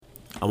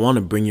I want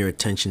to bring your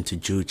attention to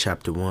Jude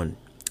chapter 1.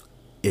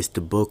 It's the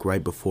book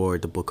right before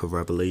the book of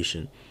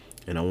Revelation.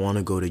 And I want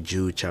to go to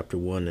Jude chapter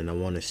 1 and I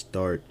want to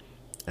start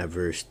at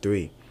verse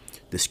 3.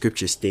 The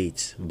scripture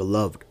states,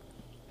 "Beloved,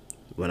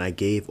 when I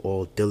gave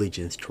all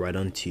diligence to write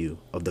unto you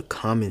of the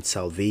common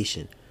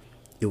salvation,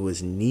 it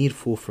was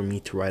needful for me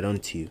to write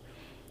unto you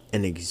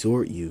and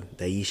exhort you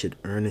that ye should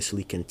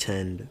earnestly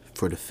contend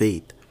for the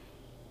faith,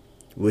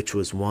 which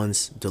was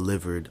once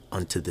delivered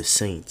unto the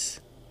saints."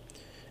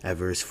 At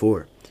verse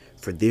 4,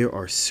 "For there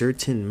are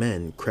certain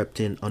men crept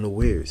in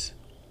unawares,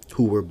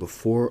 who were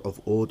before of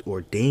old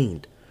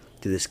ordained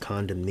to this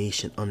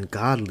condemnation,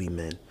 ungodly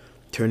men,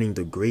 turning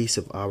the grace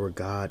of our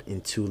God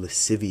into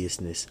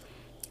lasciviousness,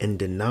 and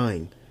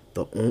denying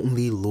the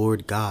only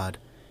Lord God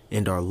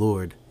and our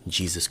Lord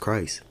Jesus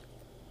Christ."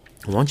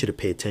 I want you to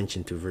pay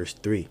attention to verse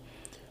 3,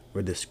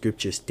 where the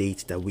scripture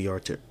states that we are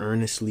to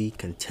earnestly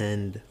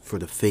contend for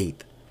the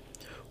faith,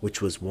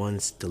 which was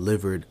once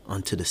delivered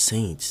unto the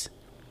saints.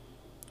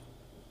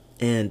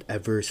 And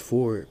at verse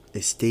 4,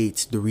 it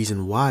states the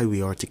reason why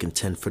we are to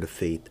contend for the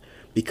faith,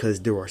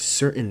 because there are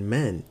certain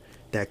men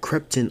that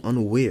crept in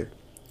unaware,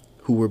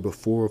 who were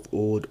before of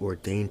old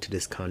ordained to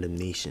this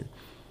condemnation.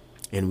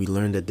 And we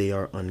learn that they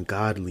are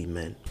ungodly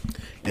men.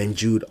 And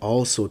Jude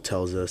also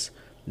tells us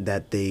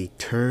that they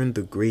turn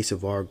the grace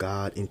of our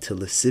God into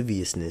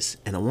lasciviousness.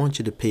 And I want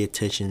you to pay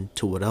attention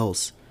to what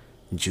else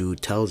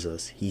Jude tells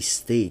us. He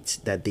states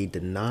that they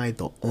deny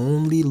the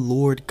only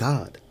Lord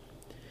God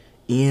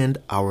and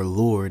our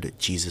Lord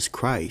Jesus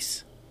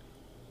Christ.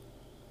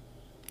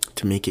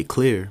 To make it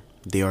clear,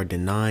 they are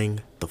denying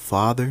the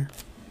Father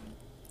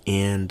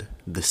and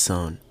the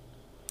Son.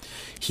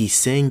 He's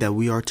saying that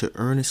we are to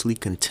earnestly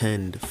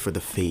contend for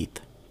the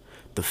faith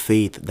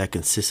that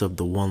consists of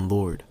the one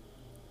Lord,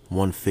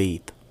 one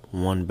faith,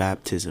 one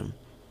baptism,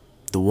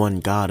 the one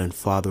God and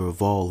Father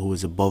of all, who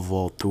is above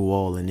all, through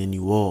all, and in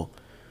you all.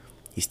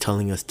 He's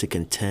telling us to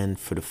contend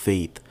for the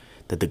faith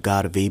that the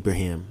God of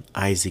Abraham,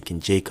 Isaac,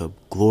 and Jacob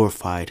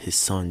glorified his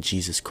Son,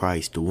 Jesus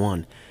Christ, the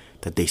one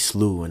that they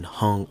slew and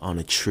hung on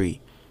a tree.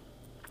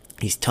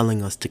 He's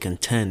telling us to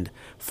contend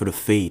for the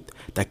faith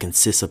that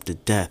consists of the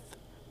death,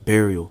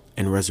 burial,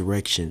 and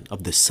resurrection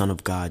of the Son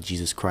of God,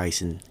 Jesus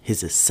Christ, and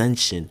his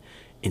ascension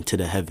into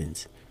the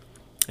heavens,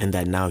 and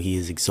that now he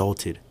is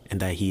exalted, and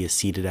that he is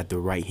seated at the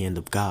right hand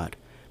of God,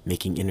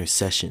 making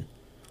intercession.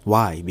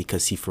 Why?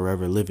 Because he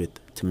forever liveth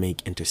to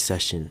make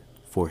intercession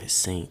for his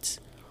saints,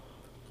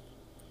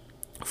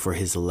 for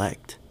his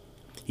elect.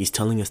 He's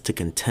telling us to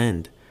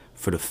contend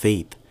for the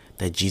faith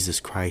that Jesus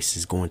Christ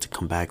is going to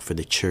come back for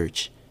the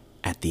church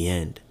at the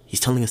end.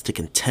 He's telling us to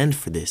contend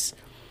for this.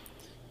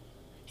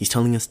 He's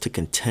telling us to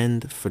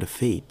contend for the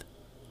faith,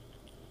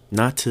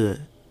 not to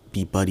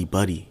be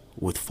buddy-buddy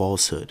with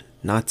falsehood,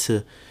 not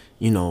to,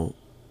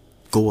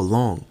 go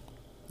along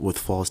with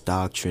false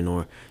doctrine,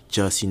 or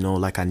just,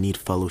 like I need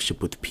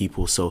fellowship with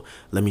people, so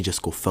let me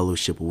just go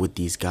fellowship with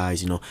these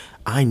guys.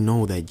 I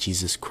know that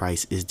Jesus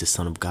Christ is the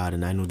Son of God,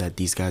 and I know that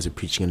these guys are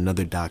preaching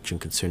another doctrine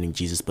concerning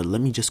Jesus, but let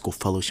me just go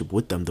fellowship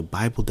with them. The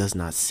Bible does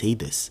not say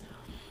this.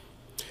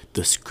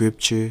 The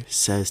scripture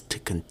says to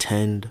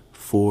contend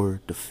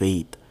for the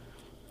faith.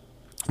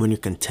 When you're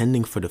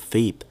contending for the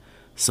faith,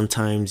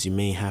 sometimes you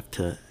may have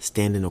to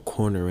stand in a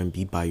corner and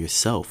be by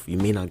yourself. You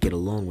may not get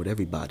along with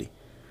everybody.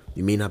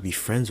 You may not be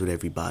friends with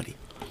everybody.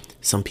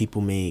 Some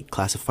people may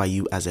classify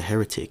you as a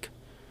heretic.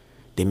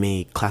 They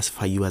may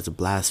classify you as a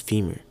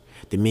blasphemer.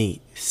 They may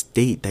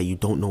state that you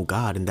don't know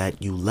God and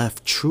that you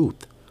left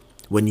truth.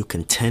 When you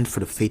contend for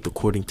the faith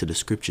according to the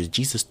scriptures,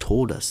 Jesus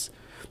told us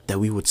that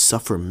we would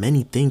suffer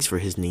many things for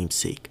his name's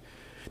sake,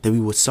 that we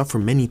would suffer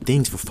many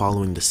things for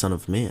following the Son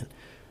of Man,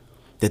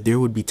 that there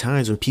would be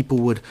times when people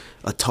would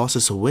toss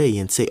us away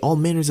and say all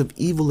manners of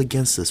evil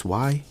against us.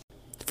 Why?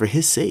 For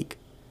his sake.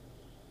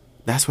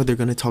 That's why they're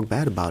going to talk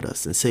bad about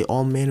us and say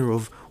all manner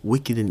of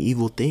wicked and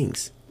evil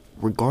things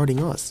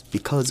regarding us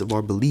because of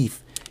our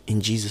belief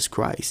in Jesus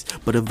Christ,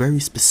 but a very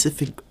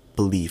specific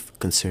belief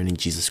concerning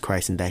Jesus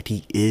Christ, and that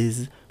he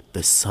is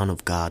the Son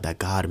of God, that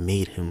God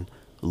made him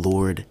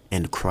Lord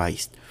and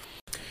Christ.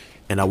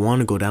 And I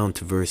want to go down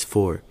to verse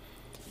 4,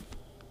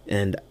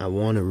 and I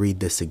want to read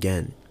this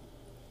again.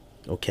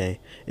 Okay,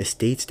 it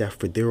states that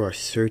for there are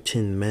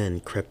certain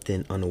men crept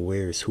in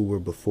unawares, who were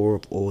before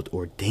of old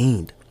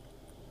ordained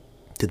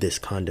to this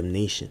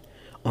condemnation,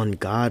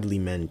 ungodly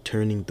men,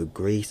 turning the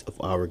grace of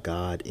our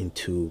God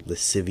into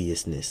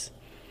lasciviousness,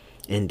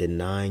 and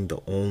denying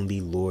the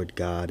only Lord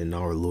God and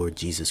our Lord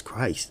Jesus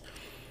Christ.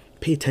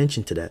 Pay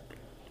attention to that.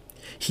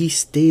 He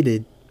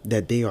stated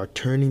that they are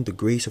turning the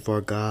grace of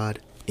our God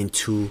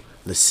into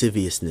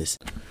lasciviousness.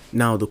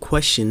 Now the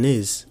question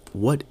is,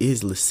 what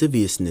is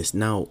lasciviousness?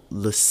 Now,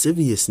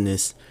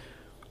 lasciviousness,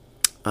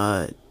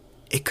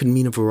 it could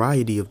mean a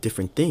variety of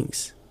different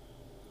things.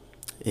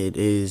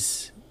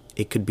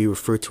 It could be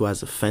referred to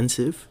as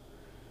offensive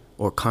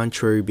or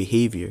contrary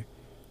behavior,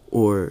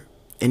 or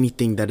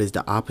anything that is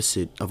the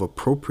opposite of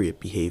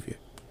appropriate behavior.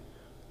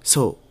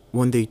 So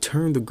when they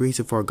turn the grace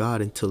of our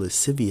God into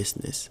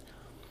lasciviousness,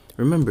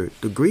 remember,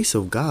 the grace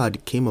of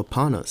God came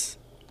upon us.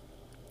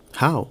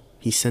 How?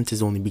 He sent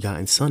his only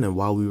begotten Son, and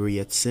while we were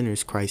yet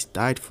sinners, Christ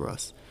died for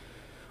us.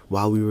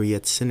 While we were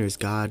yet sinners,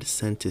 God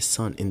sent his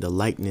Son in the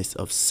likeness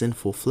of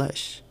sinful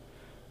flesh.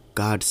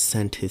 God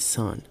sent his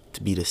Son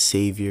to be the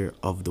Savior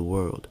of the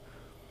world.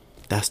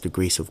 That's the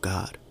grace of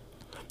God.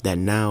 That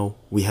now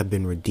we have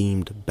been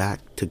redeemed back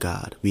to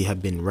God. We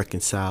have been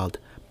reconciled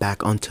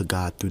back unto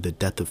God through the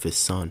death of his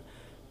Son,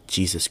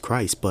 Jesus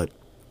Christ. But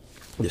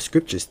the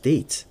scripture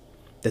states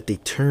that they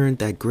turned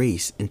that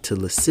grace into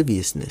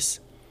lasciviousness.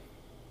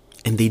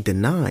 And they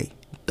deny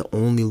the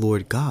only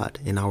Lord God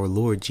and our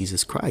Lord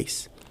Jesus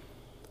Christ.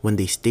 When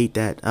they state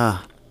that,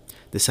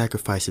 the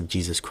sacrifice of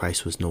Jesus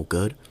Christ was no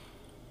good.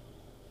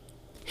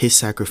 His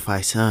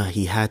sacrifice,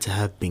 he had to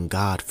have been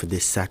God for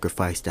this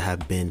sacrifice to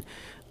have been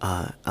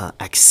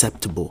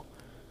acceptable.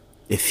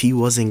 If he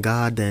wasn't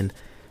God, then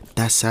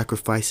that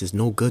sacrifice is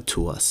no good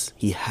to us.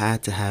 He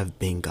had to have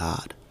been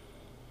God.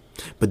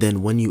 But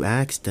then when you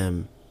ask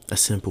them a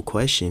simple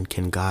question,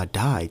 can God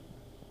die?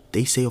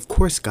 They say, of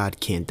course God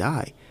can't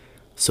die.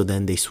 So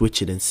then they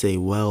switch it and say,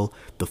 well,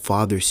 the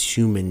Father's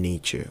human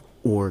nature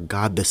or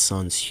God the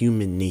Son's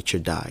human nature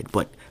died,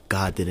 but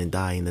God didn't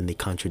die, and then they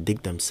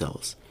contradict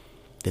themselves.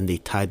 Then they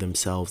tie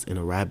themselves in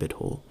a rabbit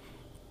hole.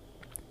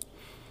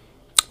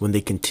 When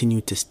they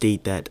continue to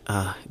state that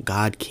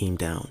God came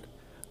down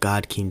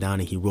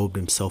and he robed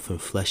himself in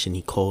flesh and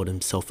he called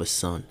himself a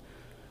son.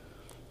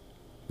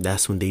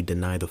 That's when they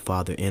deny the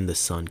Father and the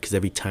Son, because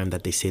every time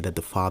that they say that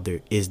the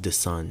Father is the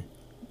Son,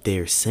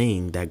 they're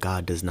saying that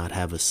God does not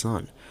have a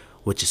son,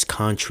 which is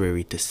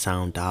contrary to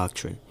sound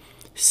doctrine.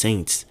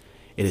 Saints,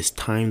 it is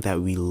time that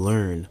we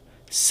learn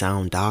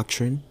sound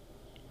doctrine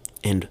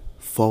and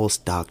false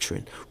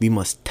doctrine. We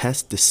must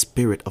test the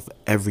spirit of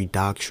every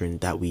doctrine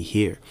that we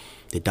hear.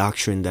 The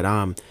doctrine that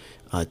I'm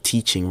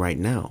teaching right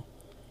now,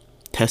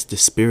 test the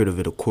spirit of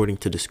it according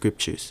to the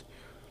scriptures.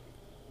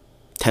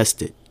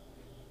 Test it,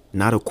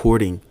 not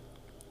according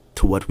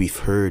to what we've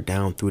heard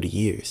down through the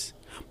years,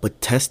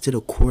 but test it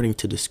according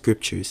to the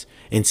scriptures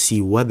and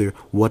see whether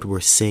what we're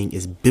saying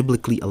is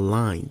biblically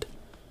aligned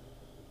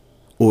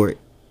or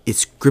is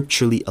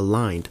scripturally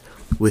aligned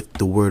with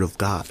the word of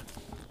God.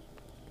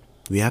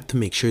 We have to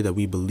make sure that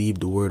we believe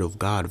the word of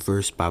God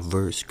verse by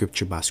verse,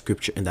 scripture by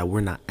scripture, and that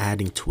we're not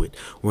adding to it.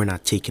 We're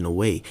not taking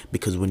away,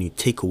 because when you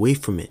take away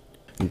from it,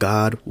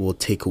 God will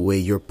take away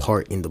your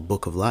part in the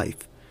book of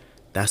life.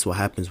 That's what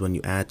happens when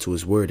you add to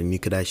his word. And you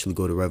could actually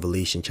go to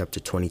Revelation chapter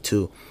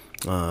 22,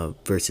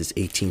 verses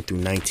 18 through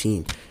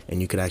 19,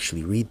 and you could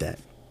actually read that.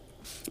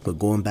 But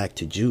going back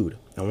to Jude,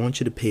 I want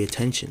you to pay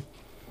attention.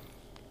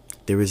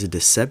 There is a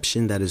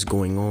deception that is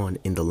going on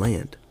in the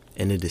land,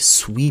 and it is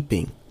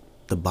sweeping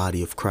the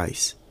body of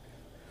Christ.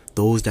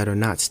 Those that are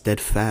not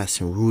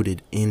steadfast and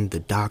rooted in the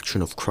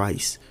doctrine of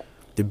Christ,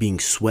 they're being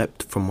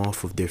swept from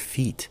off of their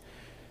feet,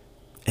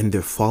 and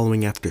they're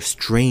following after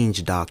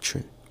strange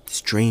doctrine,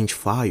 strange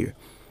fire.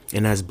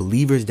 And as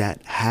believers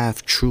that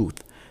have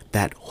truth,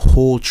 that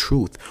whole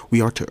truth, we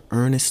are to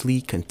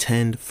earnestly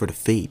contend for the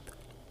faith.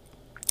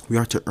 We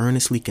are to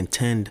earnestly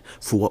contend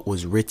for what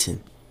was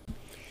written.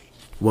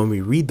 When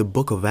we read the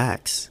book of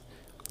Acts,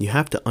 you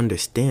have to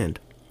understand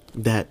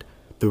that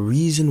the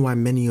reason why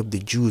many of the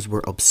Jews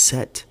were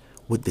upset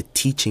with the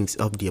teachings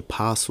of the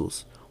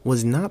apostles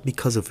was not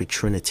because of a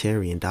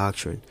Trinitarian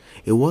doctrine.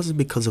 It wasn't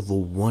because of a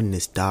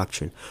oneness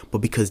doctrine, but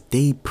because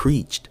they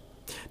preached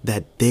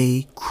that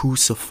they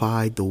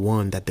crucified the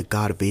one that the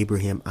God of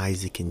Abraham,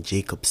 Isaac, and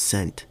Jacob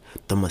sent,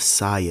 the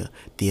Messiah,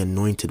 the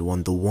anointed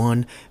one, the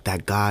one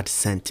that God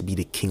sent to be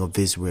the king of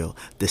Israel,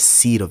 the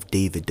seed of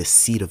David, the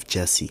seed of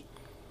Jesse.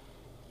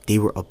 They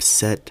were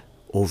upset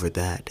over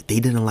that.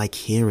 They didn't like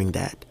hearing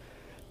that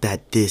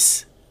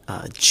this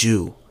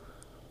Jew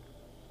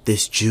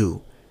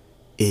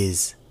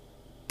is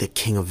the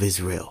king of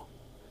Israel.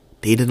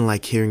 They didn't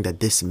like hearing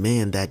that this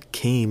man that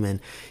came and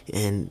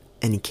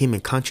he came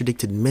and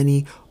contradicted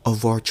many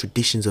of our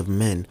traditions of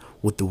men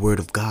with the word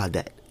of God,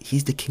 that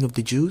he's the king of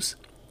the Jews.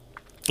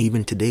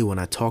 Even today, when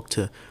I talk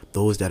to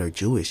those that are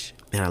Jewish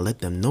and I let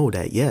them know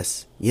that,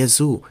 yes,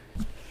 Yesu,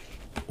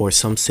 or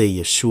some say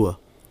Yeshua,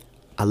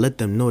 I let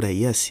them know that,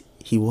 yes,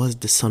 he was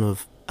the son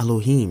of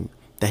Elohim,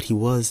 that he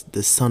was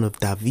the son of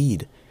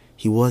David,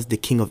 he was the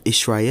king of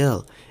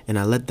Israel. And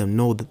I let them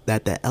know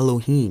that the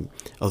Elohim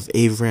of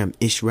Abraham,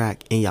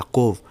 Ishrak, and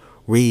Yaakov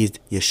raised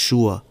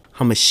Yeshua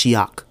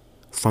HaMashiach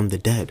from the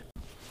dead.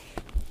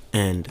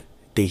 And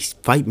they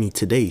fight me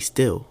today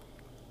still.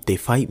 They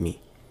fight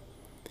me.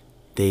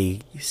 They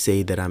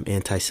say that I'm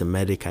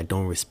anti-Semitic, I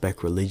don't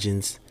respect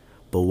religions.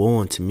 But woe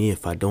unto me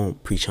if I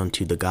don't preach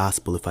unto you the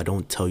gospel, if I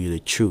don't tell you the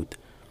truth.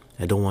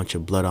 I don't want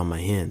your blood on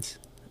my hands.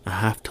 I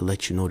have to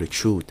let you know the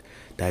truth,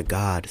 that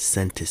God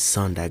sent his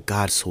son, that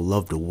God so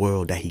loved the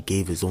world that he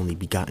gave his only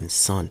begotten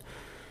son,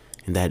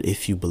 and that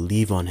if you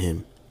believe on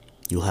him,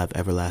 you'll have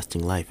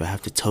everlasting life. I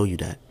have to tell you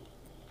that.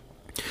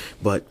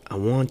 But I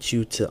want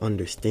you to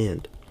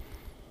understand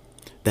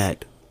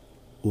that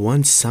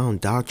once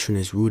sound doctrine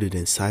is rooted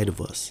inside of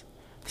us,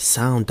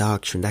 sound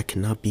doctrine that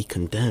cannot be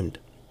condemned,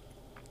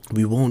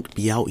 we won't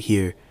be out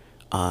here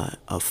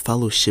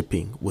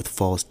fellowshipping with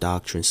false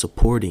doctrine,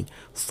 supporting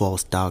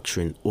false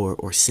doctrine,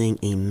 or saying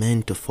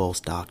amen to false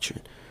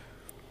doctrine.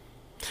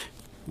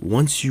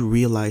 Once you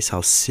realize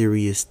how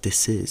serious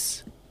this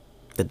is,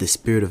 that the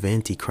spirit of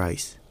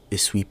Antichrist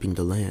is sweeping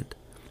the land,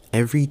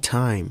 every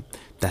time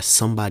that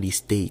somebody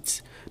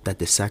states that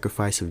the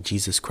sacrifice of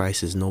Jesus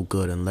Christ is no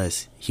good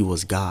unless he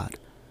was God,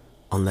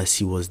 unless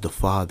he was the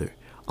Father,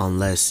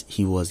 unless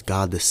he was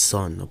God the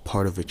Son, a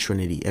part of a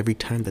Trinity, every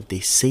time that they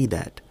say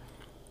that,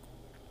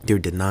 they're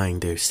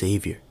denying their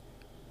Savior.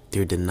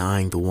 They're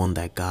denying the one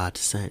that God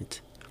sent.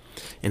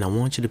 And I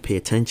want you to pay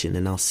attention,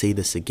 and I'll say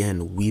this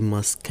again. We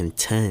must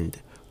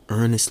contend,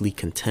 earnestly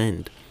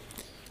contend.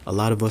 A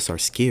lot of us are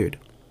scared.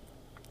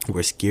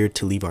 We're scared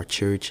to leave our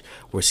church.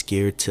 We're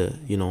scared to,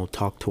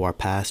 talk to our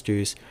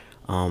pastors.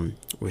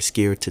 We're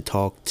scared to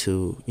talk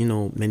to,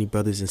 many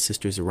brothers and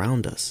sisters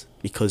around us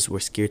because we're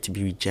scared to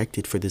be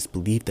rejected for this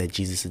belief that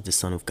Jesus is the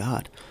Son of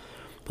God.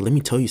 But let me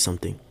tell you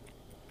something.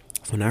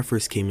 When I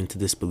first came into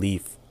this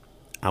belief,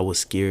 I was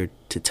scared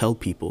to tell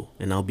people,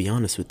 and I'll be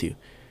honest with you.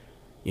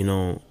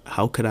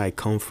 How could I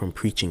come from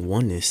preaching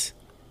oneness,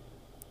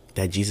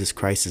 that Jesus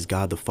Christ is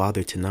God the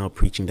Father, to now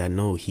preaching that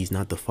no, he's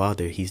not the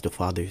Father, he's the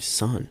Father's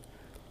Son?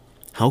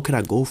 How could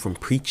I go from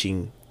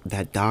preaching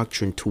that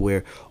doctrine to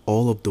where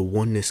all of the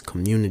oneness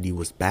community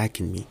was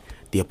backing me?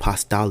 The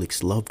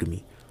apostolics loved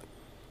me.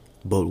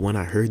 But when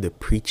I heard the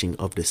preaching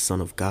of the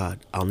Son of God,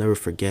 I'll never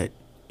forget,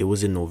 it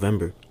was in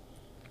November.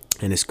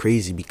 And it's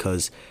crazy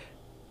because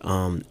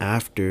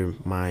after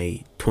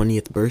my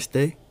 20th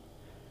birthday,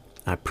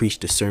 I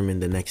preached a sermon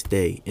the next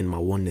day in my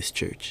oneness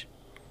church.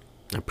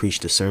 I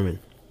preached a sermon.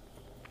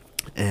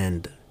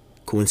 And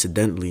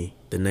coincidentally,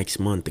 the next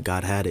month,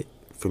 God had it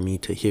for me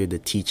to hear the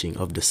teaching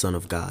of the Son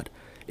of God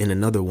in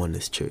another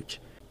oneness church.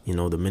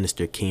 The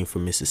minister came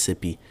from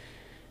Mississippi.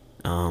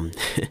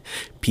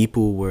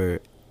 People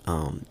were,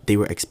 they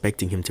were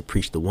expecting him to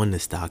preach the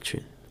oneness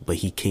doctrine, but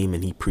he came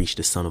and he preached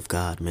the Son of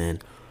God, man.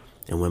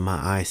 And when my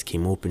eyes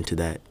came open to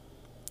that,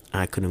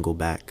 I couldn't go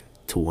back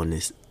to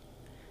oneness.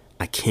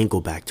 I can't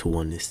go back to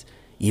oneness,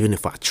 even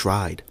if I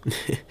tried,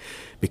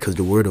 because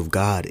the word of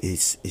God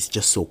is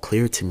just so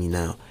clear to me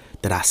now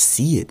that I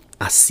see it.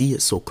 I see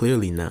it so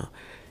clearly now.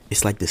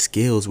 It's like the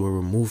scales were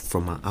removed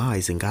from my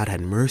eyes and God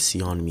had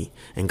mercy on me,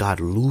 and God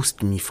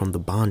loosed me from the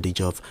bondage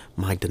of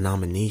my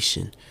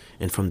denomination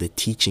and from the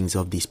teachings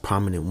of these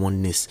prominent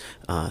oneness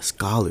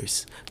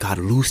scholars. God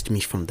loosed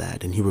me from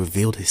that, and he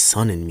revealed his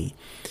Son in me.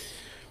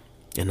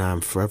 And I'm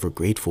forever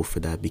grateful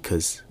for that,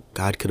 because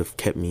God could have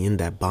kept me in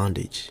that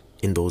bondage,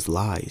 in those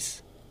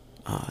lies.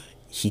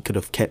 He could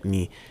have kept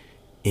me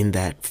in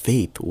that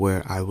faith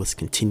where I was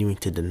continuing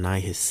to deny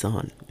his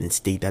Son and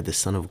state that the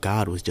Son of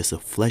God was just a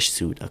flesh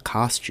suit, a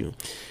costume.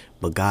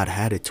 But God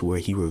had it to where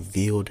he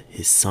revealed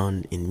his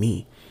Son in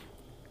me.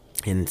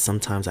 And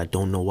sometimes I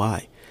don't know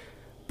why,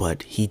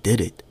 but he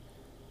did it.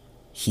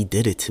 He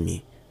did it to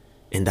me.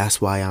 And that's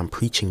why I'm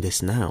preaching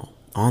this now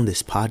on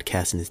this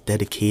podcast, and it's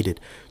dedicated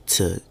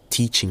to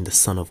teaching the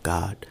Son of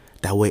God.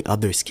 That way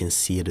others can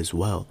see it as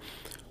well.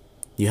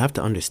 You have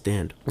to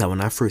understand that when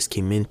I first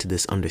came into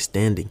this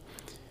understanding,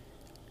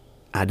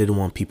 I didn't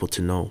want people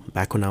to know.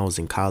 Back when I was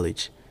in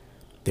college,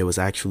 there was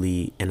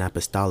actually an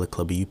apostolic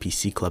club, a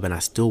UPC club, and I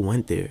still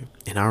went there.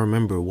 And I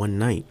remember one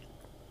night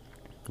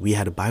we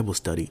had a Bible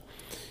study,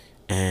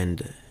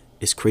 and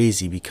it's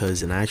crazy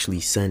because, and I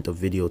actually sent a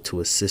video to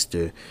a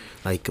sister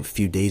like a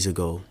few days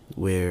ago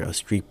where a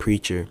street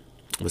preacher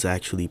was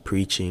actually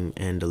preaching,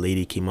 and the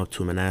lady came up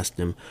to him and asked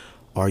him,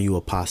 "Are you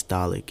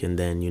apostolic?" And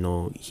then,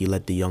 he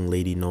let the young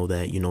lady know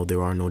that,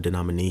 there are no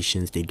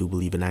denominations. They do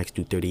believe in Acts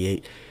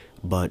 2:38,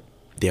 but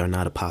they are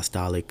not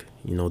apostolic.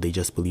 They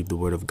just believe the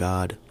word of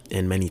God.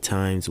 And many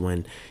times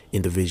when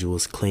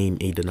individuals claim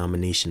a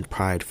denomination,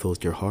 pride fills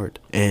their heart.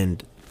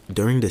 And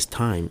during this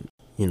time,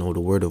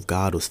 the word of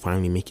God was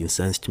finally making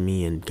sense to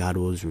me, and God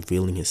was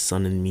revealing his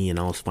Son in me, and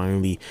I was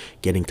finally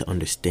getting to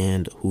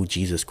understand who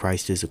Jesus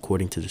Christ is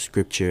according to the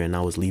scripture, and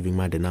I was leaving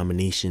my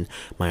denomination,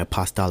 my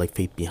apostolic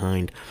faith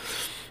behind.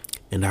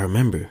 And I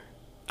remember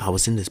I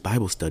was in this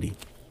Bible study,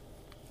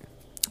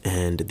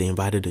 and they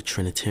invited a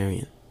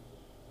Trinitarian,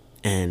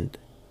 and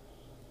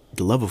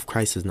the love of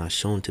Christ is not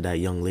shown to that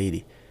young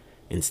lady.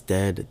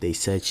 Instead, they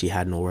said she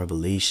had no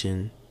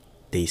revelation.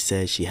 They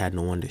said she had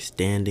no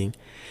understanding.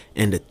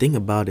 And the thing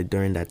about it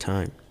during that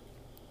time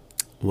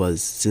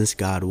was, since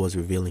God was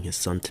revealing his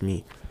Son to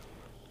me,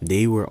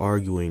 they were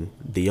arguing.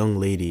 The young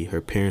lady, her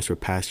parents were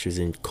pastors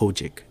in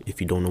Kojic. If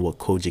you don't know what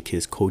Kojic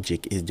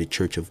is the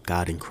Church of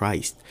God in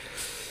Christ.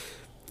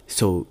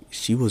 So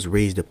she was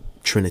raised a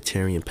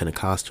Trinitarian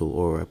Pentecostal,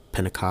 or a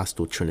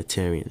Pentecostal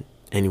Trinitarian,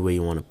 any way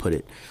you want to put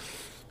it.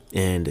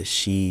 And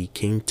she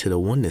came to the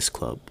Oneness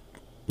Club,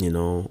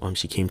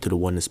 she came to the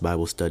Oneness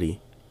Bible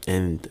study.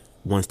 And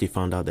once they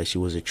found out that she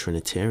was a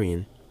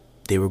Trinitarian,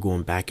 they were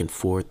going back and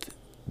forth,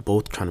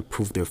 both trying to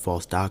prove their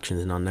false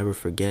doctrines. And I'll never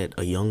forget,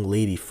 a young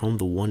lady from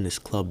the Oneness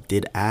Club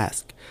did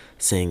ask,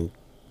 saying,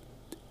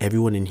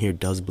 "Everyone in here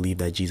does believe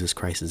that Jesus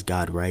Christ is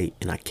God, right?"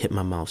 And I kept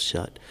my mouth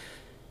shut.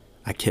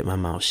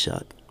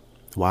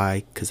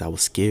 Why? Because I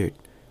was scared.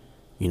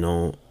 You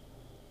know,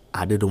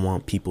 I didn't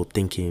want people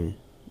thinking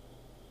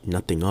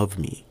nothing of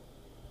me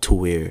to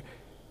where,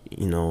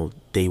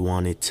 they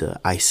wanted to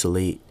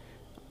isolate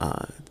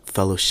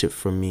fellowship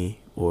from me,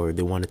 or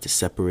they wanted to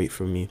separate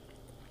from me.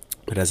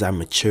 But as I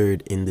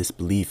matured in this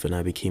belief and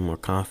I became more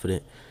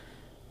confident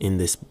in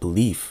this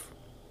belief,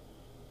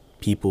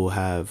 people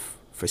have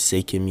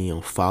forsaken me,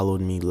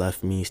 unfollowed me,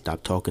 left me,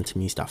 stopped talking to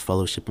me, stopped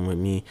fellowshipping with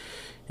me.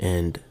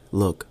 And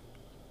look,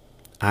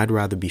 I'd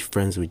rather be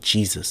friends with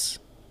Jesus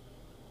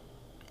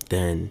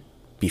than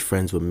be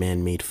friends with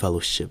man-made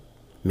fellowship,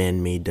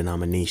 man-made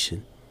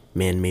denomination,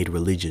 man-made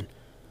religion.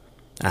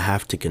 I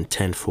have to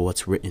contend for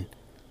what's written,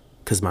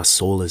 because my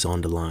soul is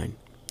on the line.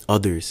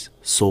 Others'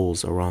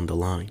 souls are on the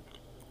line.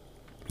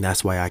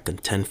 That's why I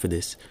contend for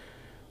this.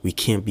 We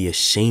can't be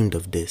ashamed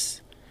of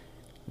this.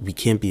 We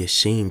can't be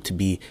ashamed to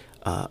be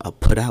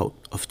put out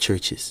of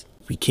churches.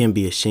 We can't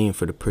be ashamed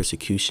for the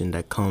persecution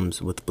that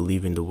comes with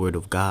believing the word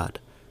of God.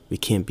 We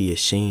can't be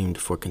ashamed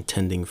for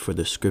contending for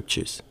the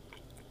scriptures.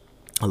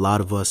 A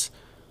lot of us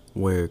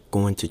were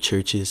going to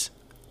churches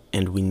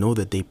and we know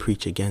that they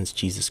preach against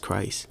Jesus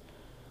Christ.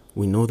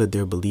 We know that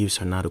their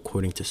beliefs are not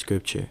according to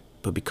scripture.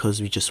 But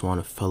because we just want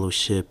to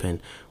fellowship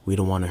and we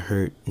don't want to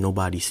hurt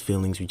nobody's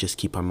feelings, we just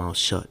keep our mouths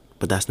shut.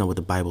 But that's not what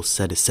the Bible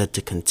said. It said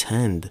to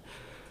contend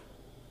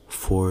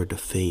for the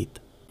faith.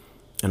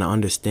 And I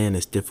understand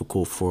it's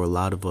difficult for a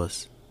lot of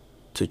us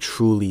to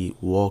truly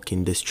walk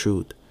in this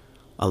truth.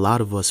 A lot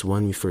of us,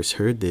 when we first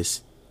heard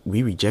this,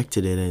 we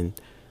rejected it and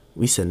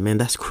we said, man,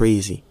 that's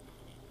crazy.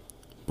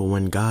 But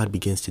when God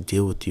begins to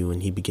deal with you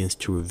and he begins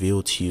to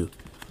reveal to you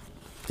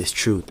this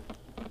truth,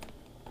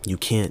 you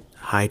can't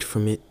hide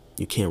from it.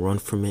 You can't run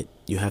from it.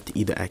 You have to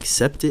either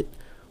accept it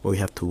or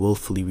you have to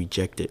willfully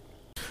reject it.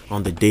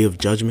 On the day of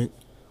judgment,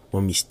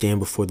 when we stand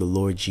before the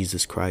Lord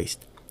Jesus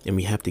Christ and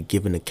we have to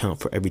give an account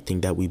for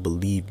everything that we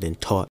believed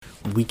and taught,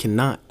 we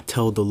cannot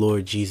tell the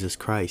Lord Jesus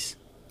Christ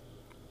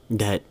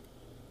that,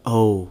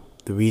 oh,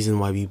 the reason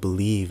why we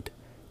believed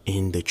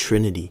in the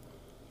Trinity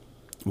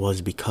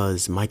was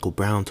because Michael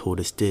Brown told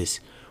us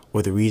this,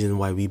 or the reason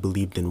why we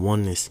believed in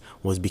oneness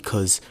was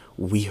because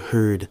we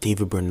heard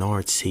David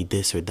Bernard say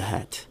this or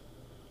that.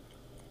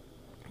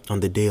 On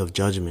the day of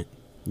judgment,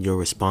 you're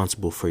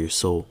responsible for your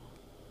soul.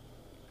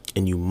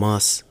 And you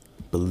must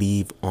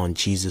believe on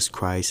Jesus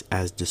Christ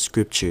as the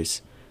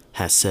scriptures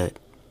has said.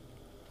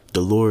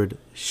 The Lord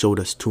showed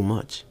us too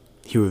much.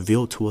 He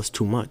revealed to us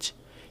too much.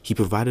 He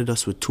provided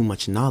us with too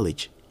much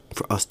knowledge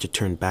for us to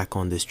turn back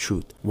on this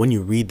truth. When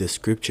you read the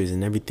scriptures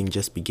and everything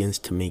just begins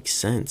to make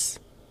sense,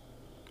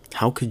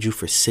 how could you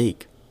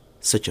forsake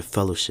such a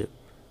fellowship?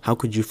 How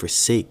could you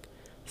forsake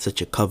such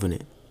a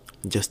covenant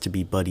just to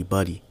be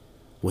buddy-buddy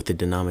with a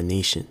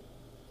denomination?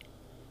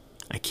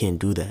 I can't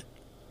do that.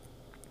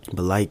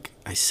 But like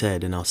I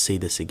said, and I'll say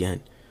this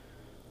again,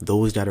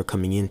 those that are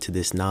coming into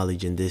this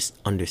knowledge and this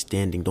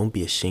understanding, don't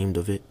be ashamed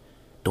of it.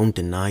 Don't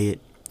deny it.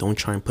 Don't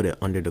try and put it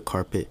under the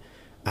carpet.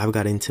 I've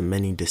got into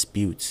many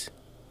disputes,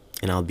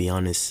 and I'll be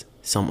honest,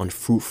 some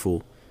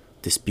unfruitful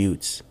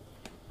disputes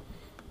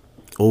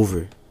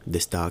over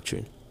this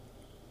doctrine.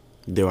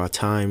 There are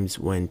times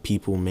when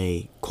people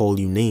may call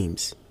you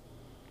names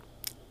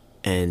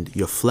and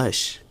your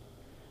flesh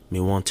may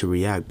want to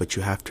react, but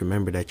you have to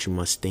remember that you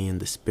must stay in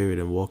the Spirit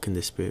and walk in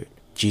the Spirit.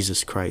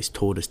 Jesus Christ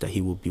told us that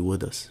he will be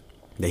with us,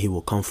 that he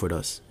will comfort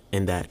us,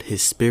 and that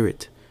his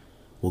Spirit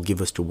will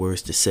give us the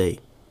words to say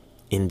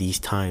in these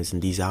times,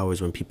 in these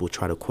hours when people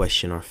try to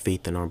question our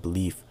faith and our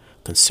belief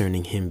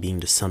concerning him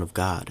being the Son of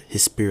God.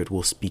 His Spirit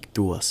will speak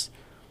through us,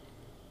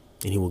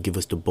 and he will give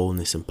us the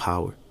boldness and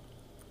power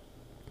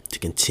to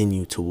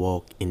continue to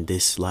walk in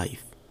this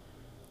life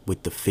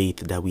with the faith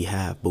that we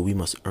have. But we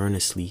must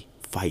earnestly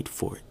fight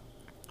for it.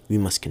 We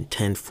must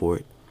contend for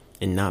it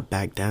and not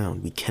back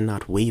down. We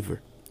cannot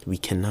waver. We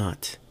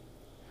cannot.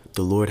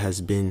 The Lord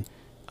has been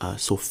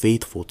so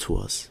faithful to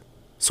us,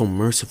 so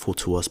merciful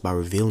to us by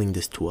revealing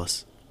this to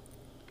us.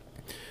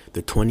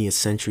 The 20th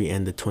century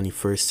and the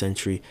 21st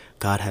century,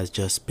 God has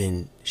just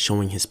been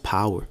showing his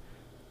power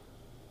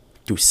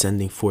through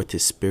sending forth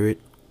his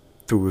Spirit,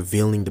 through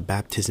revealing the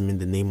baptism in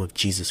the name of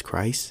Jesus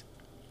Christ,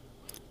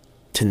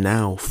 to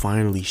now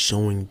finally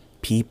showing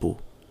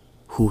people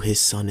who his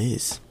Son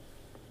is.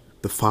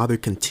 The Father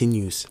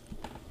continues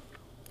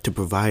to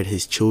provide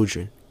his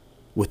children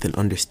with an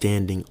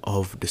understanding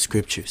of the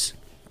scriptures.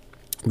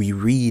 We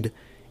read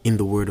in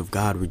the Word of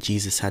God where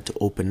Jesus had to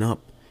open up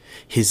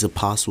his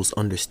apostles'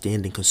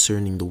 understanding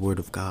concerning the Word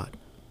of God.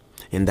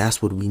 And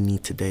that's what we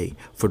need today,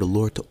 for the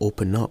Lord to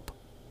open up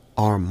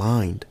our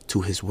mind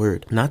to his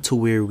Word. Not to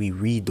where we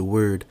read the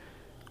Word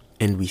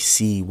and we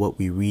see what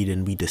we read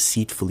and we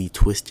deceitfully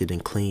twist it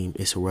and claim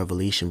it's a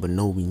revelation. But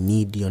no, we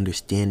need the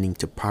understanding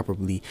to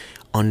properly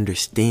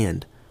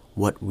understand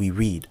what we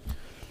read.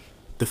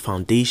 The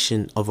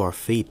foundation of our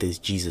faith is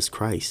Jesus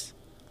Christ.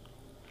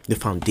 The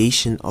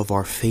foundation of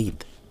our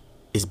faith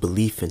is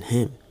belief in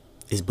him,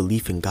 is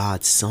belief in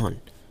God's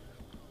Son.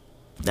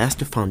 That's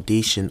the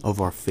foundation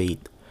of our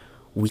faith.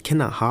 We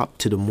cannot hop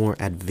to the more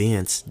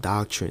advanced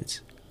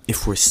doctrines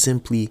if we're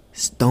simply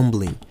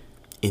stumbling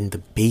in the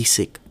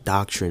basic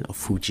doctrine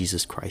of who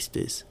Jesus Christ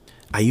is.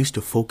 I used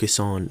to focus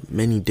on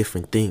many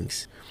different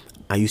things.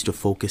 I used to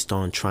focus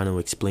on trying to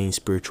explain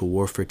spiritual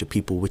warfare to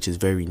people, which is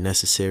very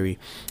necessary.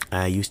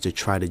 I used to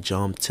try to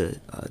jump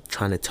to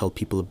trying to tell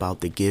people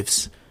about the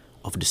gifts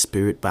of the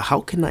Spirit. But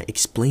how can I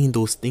explain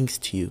those things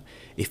to you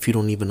if you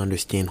don't even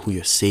understand who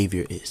your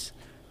Savior is?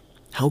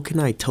 How can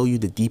I tell you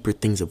the deeper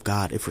things of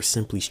God if we're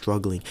simply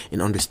struggling in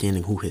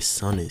understanding who His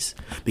Son is?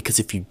 Because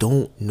if you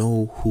don't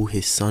know who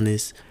His Son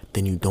is,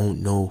 then you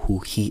don't know who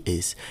He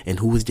is. And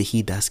who is the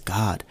He? That's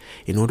God.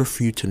 In order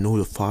for you to know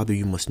the Father,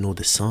 you must know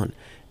the Son.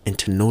 And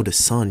to know the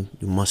Son,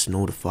 you must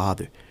know the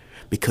Father.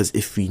 Because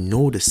if we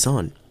know the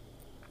Son,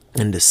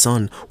 and the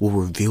Son will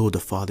reveal the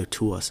Father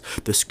to us.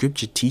 The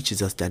scripture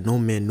teaches us that no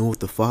man knoweth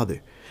the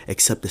Father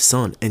except the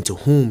Son, and to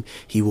whom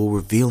He will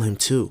reveal Him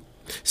to.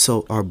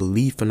 So our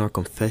belief and our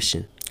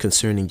confession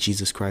concerning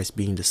Jesus Christ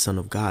being the Son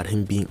of God,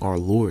 Him being our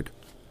Lord,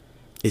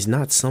 is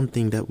not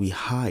something that we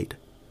hide,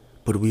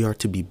 but we are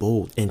to be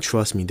bold. And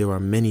trust me, there are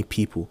many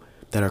people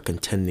that are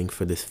contending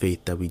for this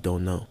faith that we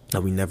don't know,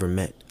 that we never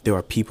met. There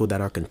are people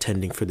that are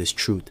contending for this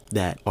truth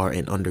that are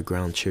in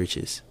underground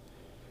churches,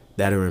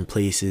 that are in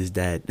places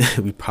that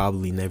we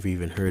probably never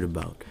even heard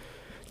about,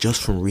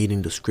 just from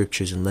reading the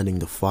scriptures and letting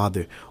the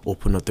Father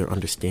open up their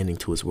understanding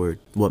to His word.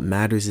 What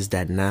matters is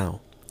that now,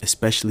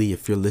 especially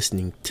if you're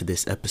listening to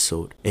this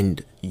episode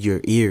and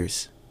your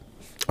ears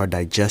are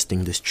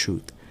digesting this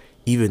truth,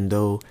 even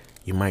though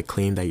you might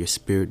claim that your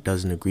spirit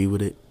doesn't agree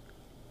with it,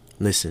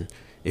 listen,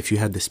 if you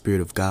have the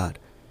Spirit of God,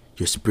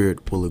 your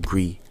spirit will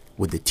agree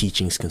with the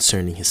teachings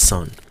concerning His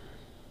Son.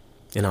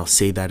 And I'll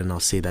say that and I'll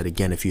say that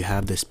again. If you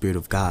have the Spirit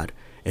of God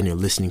and you're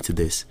listening to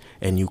this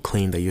and you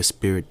claim that your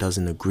spirit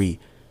doesn't agree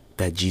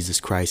that Jesus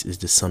Christ is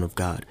the Son of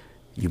God,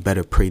 you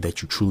better pray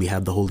that you truly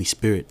have the Holy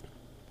Spirit,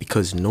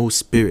 because no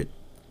spirit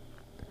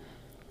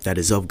that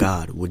is of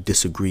God would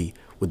disagree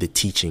with the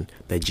teaching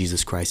that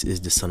Jesus Christ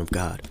is the Son of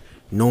God.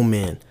 No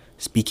man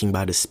speaking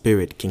by the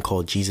Spirit can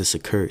call Jesus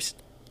accursed.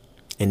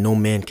 And no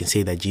man can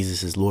say that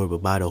Jesus is Lord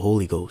but by the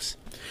Holy Ghost.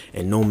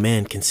 And no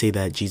man can say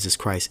that Jesus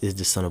Christ is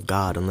the Son of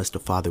God unless the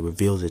Father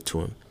reveals it to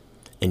him.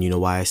 And you know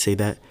why I say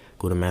that?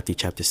 Go to Matthew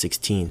chapter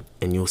 16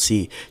 and you'll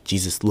see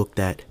Jesus looked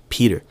at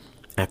Peter.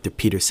 After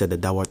Peter said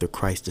that thou art the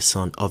Christ, the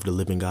Son of the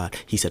living God,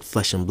 He said,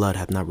 flesh and blood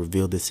hath not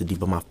revealed this to thee,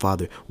 but my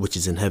Father which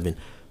is in heaven.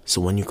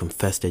 So when you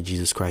confess that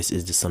Jesus Christ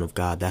is the Son of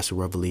God, that's a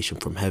revelation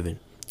from heaven.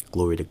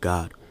 Glory to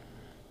God.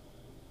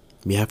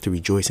 We have to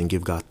rejoice and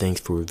give God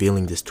thanks for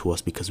revealing this to us,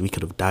 because we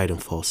could have died in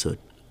falsehood.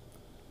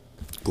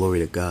 Glory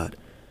to God.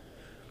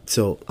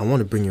 So I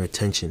want to bring your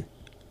attention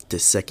to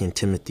 2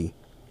 Timothy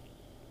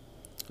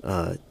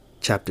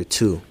chapter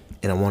 2,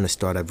 and I want to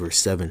start at verse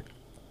 7.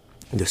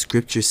 The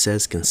scripture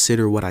says,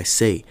 consider what I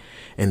say,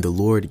 and the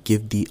Lord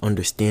give thee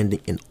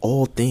understanding in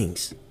all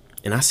things.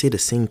 And I say the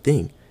same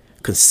thing.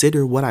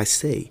 Consider what I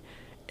say,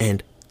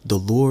 and the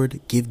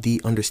Lord give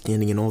thee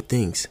understanding in all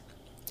things.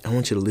 I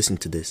want you to listen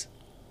to this.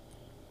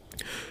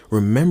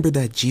 Remember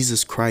that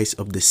Jesus Christ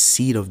of the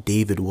seed of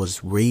David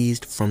was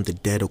raised from the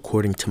dead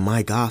according to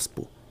my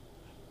gospel,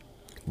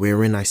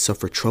 wherein I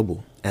suffer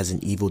trouble as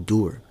an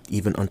evildoer,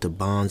 even unto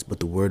bonds, but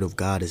the word of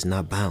God is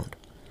not bound.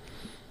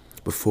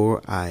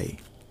 Before I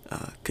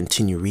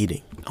continue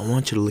reading, I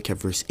want you to look at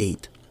verse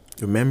 8.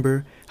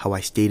 Remember how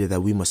I stated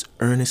that we must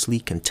earnestly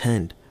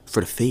contend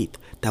for the faith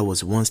that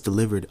was once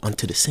delivered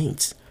unto the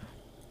saints.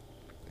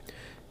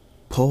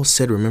 Paul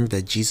said, remember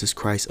that Jesus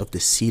Christ of the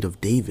seed of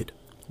David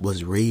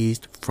was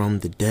raised from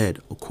the dead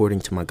according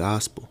to my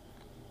gospel.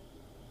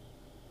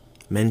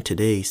 Men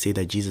today say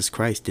that Jesus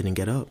Christ didn't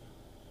get up.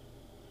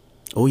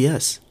 Oh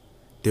yes,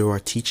 there are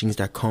teachings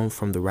that come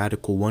from the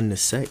radical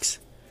oneness sects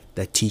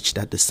that teach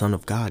that the Son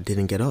of God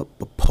didn't get up.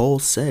 But Paul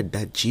said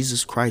that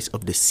Jesus Christ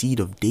of the seed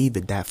of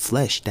David, that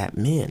flesh, that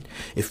man.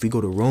 If we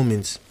go to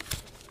Romans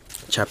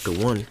chapter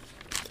 1,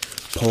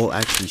 Paul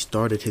actually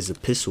started his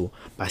epistle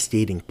by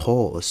stating,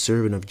 Paul, a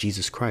servant of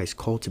Jesus Christ,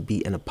 called to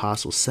be an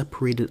apostle,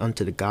 separated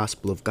unto the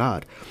gospel of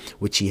God,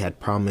 which He had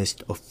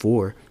promised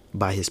afore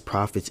by His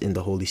prophets in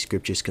the Holy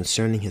Scriptures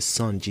concerning His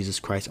Son, Jesus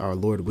Christ our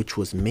Lord, which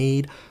was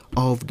made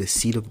of the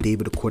seed of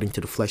David according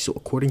to the flesh. So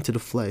according to the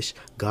flesh,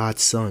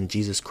 God's Son,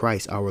 Jesus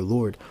Christ our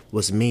Lord,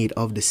 was made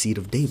of the seed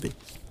of David.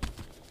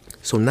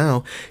 So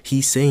now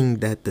he's saying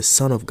that the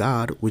Son of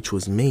God, which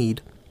was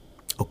made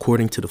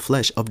according to the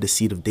flesh of the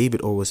seed of David,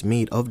 or was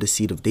made of the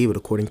seed of David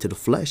according to the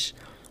flesh,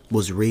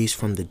 was raised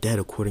from the dead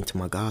according to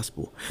my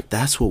gospel.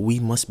 That's what we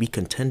must be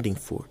contending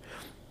for.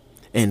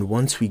 And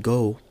once we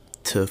go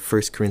to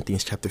 1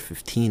 Corinthians chapter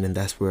 15, and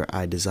that's where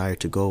I desire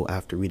to go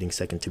after reading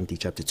 2 Timothy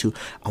chapter 2,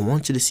 I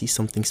want you to see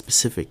something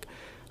specific,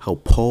 how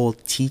Paul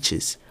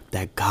teaches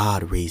that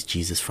God raised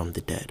Jesus from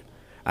the dead.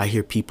 I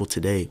hear people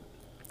today,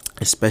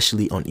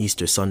 especially on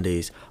Easter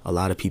Sundays, a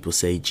lot of people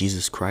say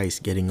Jesus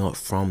Christ getting up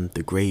from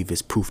the grave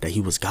is proof that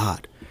He was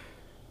God.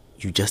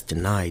 You just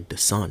denied the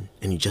Son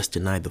and you just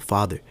denied the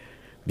Father,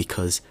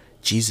 because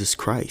Jesus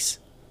Christ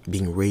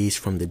being raised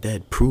from the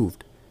dead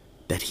proved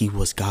that He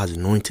was God's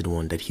anointed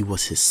one, that He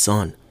was His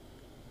Son.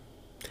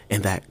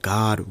 and that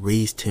God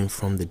raised him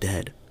from the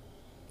dead.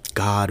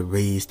 God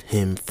raised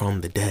him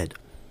from the dead.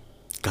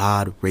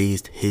 God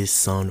raised his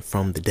son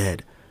from the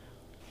dead.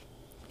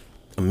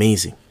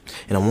 Amazing.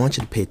 And I want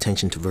you to pay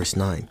attention to verse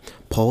 9.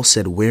 Paul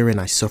said, "Wherein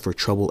I suffer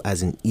trouble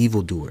as an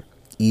evildoer,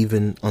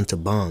 even unto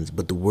bonds,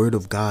 but the word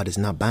of God is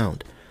not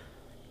bound."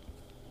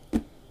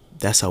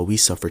 That's how we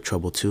suffer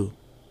trouble too.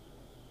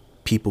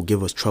 People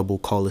give us trouble,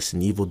 call us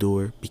an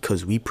evildoer,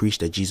 because we preach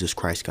that Jesus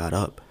Christ got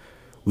up.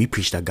 We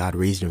preach that God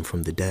raised him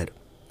from the dead.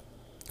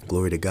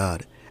 Glory to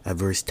God. At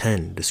verse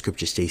 10, the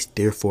scripture states,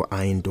 "Therefore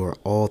I endure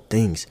all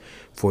things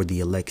for the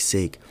elect's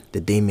sake,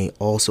 that they may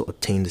also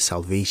obtain the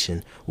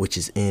salvation which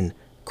is in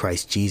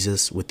Christ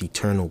Jesus with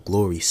eternal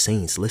glory."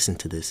 Saints, listen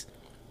to this.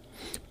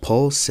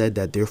 Paul said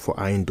that therefore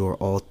I endure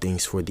all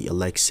things for the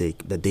elect's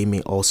sake, that they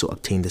may also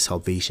obtain the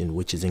salvation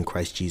which is in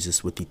Christ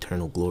Jesus with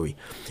eternal glory.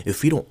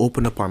 If we don't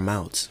open up our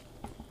mouths,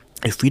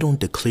 if we don't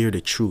declare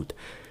the truth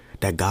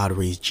that God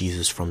raised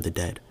Jesus from the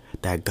dead,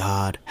 that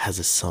God has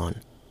a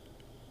son,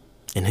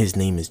 and his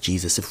name is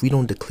Jesus, if we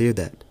don't declare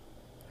that,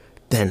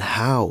 then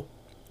how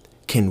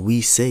can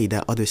we say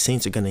that other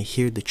saints are going to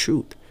hear the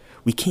truth?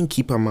 We can't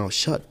keep our mouth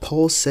shut.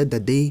 Paul said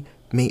that they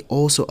may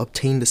also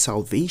obtain the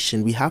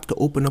salvation. We have to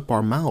open up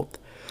our mouth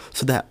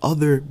so that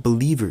other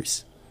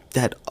believers,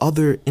 that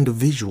other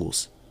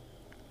individuals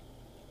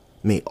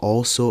may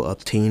also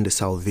obtain the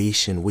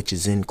salvation which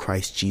is in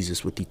Christ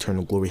Jesus with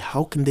eternal glory.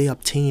 How can they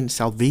obtain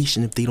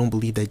salvation if they don't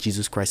believe that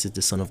Jesus Christ is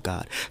the Son of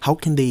God? How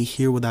can they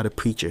hear without a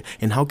preacher?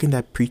 And how can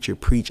that preacher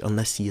preach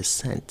unless he is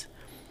sent?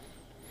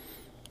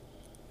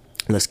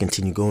 Let's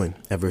continue going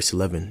at verse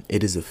 11.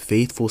 "It is a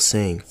faithful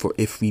saying, for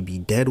if we be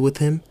dead with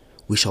him,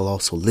 we shall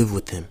also live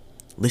with him."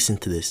 Listen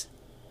to this.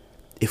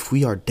 If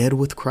we are dead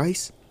with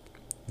Christ,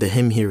 the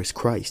him here is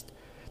Christ.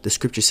 The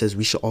scripture says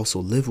we shall also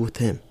live with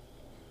him.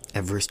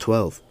 At verse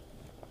 12.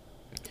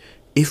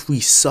 "If we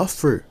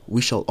suffer,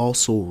 we shall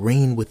also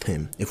reign with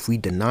him. If we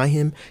deny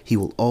him, he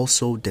will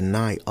also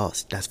deny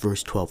us." That's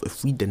verse 12.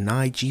 If we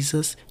deny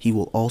Jesus, he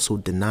will also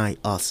deny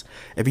us.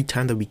 Every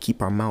time that we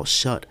keep our mouth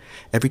shut,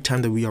 every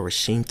time that we are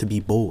ashamed to be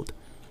bold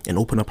and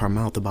open up our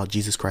mouth about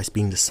Jesus Christ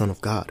being the Son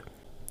of God,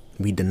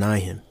 we deny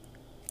him,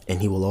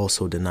 and he will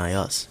also deny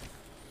us.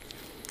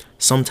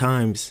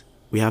 Sometimes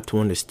we have to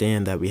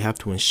understand that we have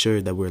to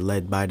ensure that we're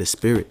led by the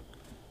Spirit,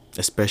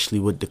 especially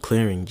with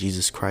declaring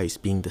Jesus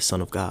Christ being the Son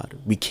of God.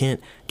 We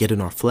can't get in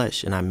our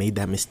flesh, and I made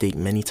that mistake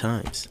many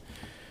times.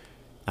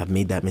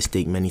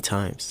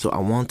 So I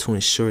want to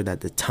ensure that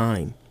the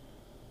time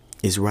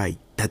is right,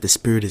 that the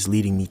Spirit is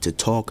leading me to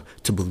talk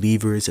to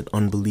believers and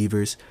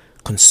unbelievers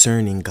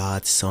concerning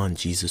God's Son,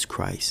 Jesus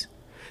Christ.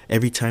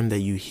 Every time that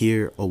you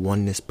hear a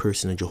oneness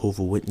person, a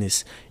Jehovah's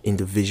Witness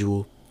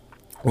individual,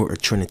 or a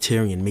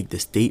Trinitarian make the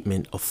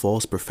statement of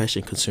false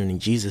profession concerning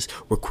Jesus,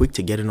 we're quick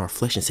to get in our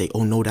flesh and say,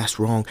 "Oh no, that's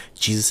wrong.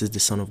 Jesus is the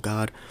Son of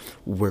God."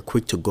 We're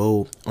quick to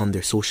go on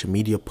their social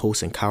media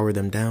posts and cower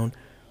them down.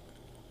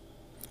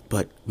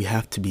 But we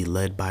have to be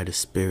led by the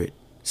Spirit.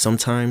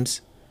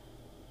 Sometimes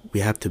we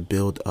have to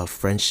build a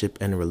friendship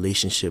and a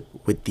relationship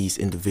with these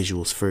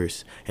individuals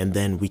first, and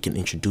then we can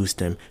introduce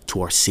them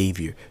to our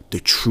Savior, the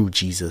true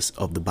Jesus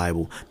of the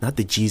Bible, not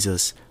the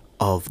Jesus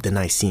of the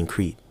Nicene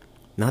Creed.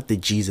 Not the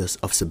Jesus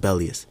of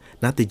Sibelius,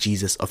 not the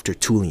Jesus of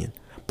Tertullian,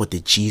 but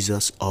the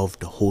Jesus of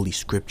the Holy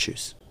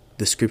Scriptures.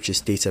 The scripture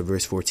states at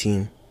verse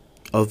 14,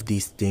 "Of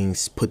these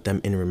things put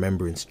them in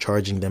remembrance,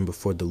 charging them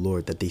before the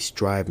Lord, that they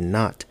strive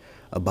not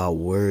about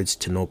words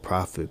to no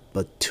profit,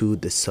 but to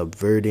the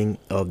subverting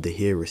of the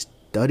hearers.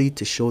 Study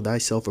to show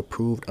thyself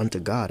approved unto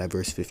God." At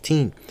verse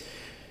 15,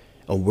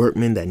 "A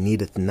workman that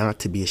needeth not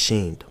to be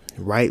ashamed,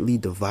 rightly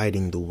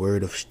dividing the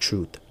word of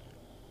truth."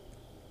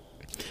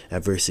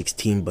 At verse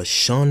 16, "But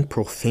shun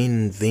profane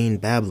and vain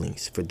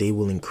babblings, for they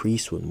will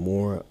increase with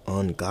more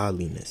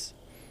ungodliness."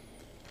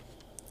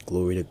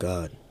 Glory to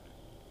God.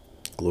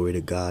 Glory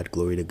to God.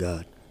 Glory to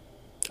God.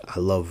 I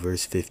love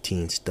verse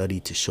 15. "Study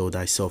to show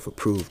thyself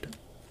approved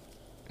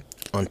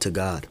unto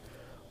God,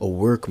 a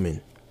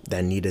workman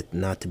that needeth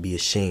not to be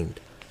ashamed,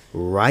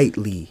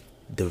 rightly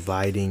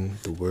dividing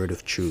the word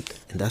of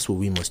truth." And that's what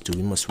we must do.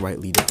 We must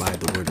rightly divide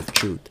the word of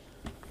truth.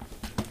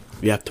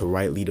 We have to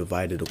rightly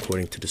divide it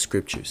according to the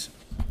scriptures.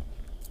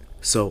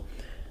 So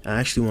I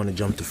actually want to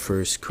jump to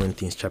 1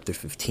 Corinthians chapter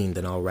 15,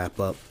 then I'll wrap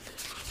up.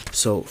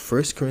 So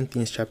 1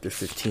 Corinthians chapter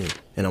 15,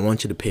 and I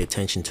want you to pay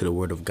attention to the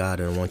word of God,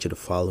 and I want you to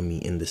follow me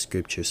in the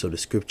scripture. So the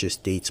scripture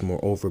states,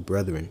 "Moreover,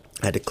 brethren,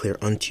 I declare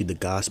unto you the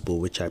gospel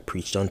which I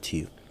preached unto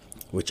you,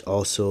 which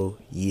also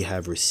ye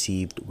have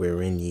received,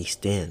 wherein ye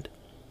stand."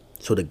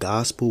 So the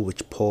gospel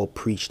which Paul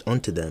preached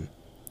unto them,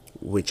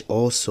 which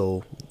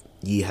also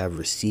ye have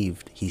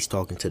received, he's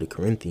talking to the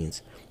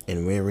Corinthians,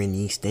 and wherein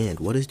ye stand.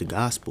 What is the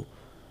gospel?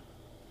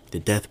 The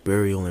death,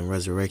 burial, and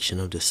resurrection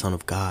of the Son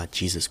of God,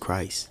 Jesus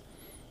Christ.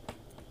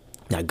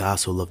 That God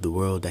so loved the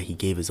world that he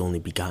gave his only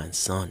begotten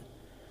Son.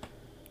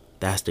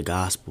 That's the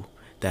gospel.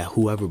 That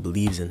whoever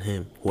believes in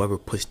him, whoever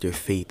puts their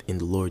faith in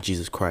the Lord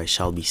Jesus Christ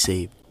shall be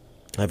saved.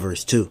 At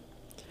verse 2,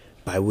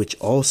 "By which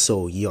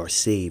also ye are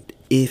saved,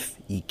 if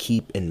ye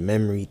keep in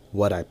memory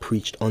what I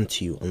preached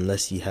unto you,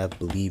 unless ye have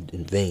believed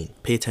in vain.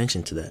 Pay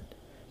attention to that.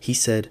 He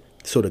said,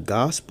 so the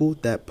gospel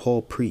that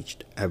Paul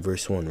preached at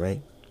verse 1,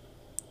 right?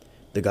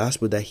 The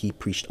gospel that he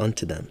preached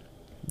unto them,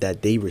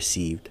 that they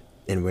received,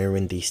 and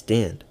wherein they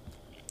stand.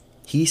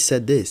 He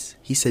said this.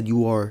 He said,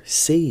 you are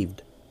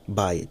saved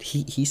by it.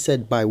 He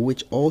said, by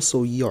which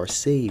also ye are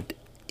saved,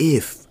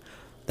 if.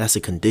 That's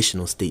a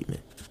conditional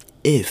statement.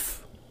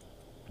 If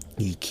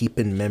ye keep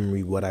in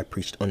memory what I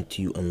preached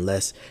unto you,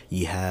 unless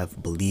ye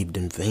have believed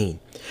in vain.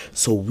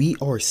 So we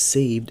are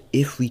saved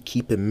if we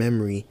keep in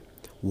memory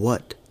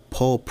what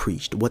Paul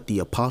preached, what the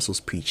apostles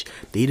preached.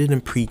 They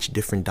didn't preach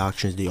different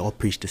doctrines. They all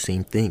preached the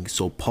same thing.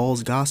 So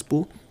Paul's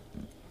gospel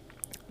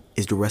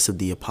is the rest of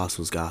the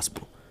apostles'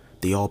 gospel.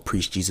 They all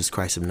preached Jesus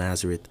Christ of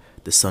Nazareth,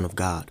 the Son of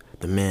God,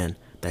 the man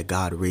that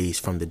God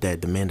raised from the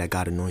dead, the man that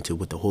God anointed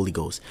with the Holy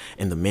Ghost,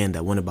 and the man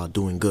that went about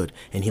doing good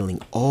and healing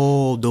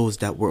all those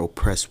that were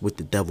oppressed with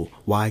the devil.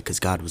 Why? Because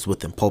God was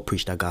with him. Paul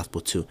preached that gospel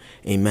too.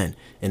 Amen.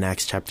 In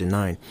Acts chapter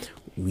 9,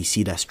 we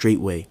see that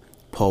straightway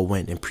Paul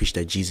went and preached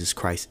that Jesus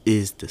Christ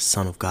is the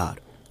Son of God.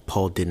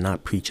 Paul did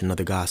not preach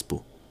another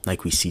gospel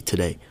like we see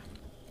today.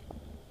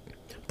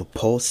 But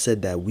Paul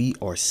said that we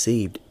are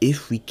saved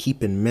if we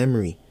keep in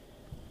memory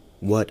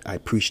what I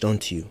preached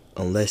unto you,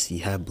 unless ye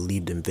have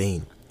believed in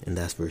vain. And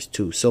that's verse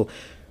 2. So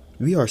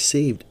we are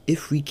saved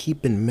if we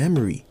keep in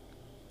memory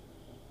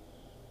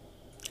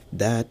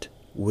that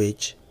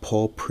which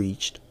Paul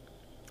preached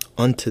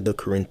unto the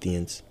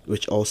Corinthians,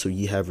 which also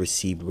ye have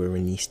received,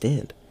 wherein ye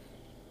stand.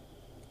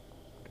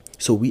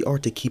 So we are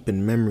to keep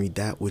in memory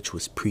that which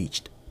was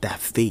preached, that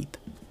faith.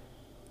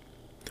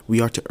 We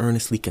are to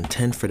earnestly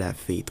contend for that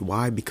faith.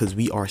 Why? Because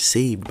we are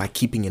saved by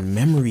keeping in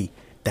memory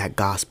that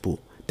gospel,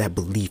 that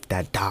belief,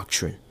 that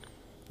doctrine.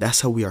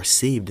 That's how we are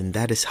saved, and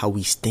that is how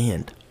we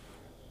stand.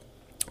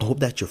 I hope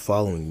that you're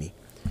following me.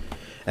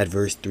 At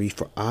verse 3,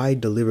 for I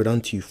delivered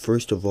unto you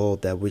first of all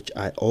that which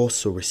I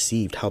also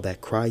received, how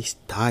that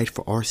Christ died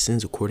for our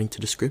sins according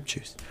to the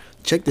scriptures.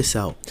 Check this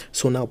out.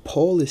 So now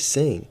Paul is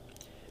saying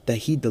that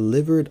he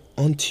delivered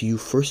unto you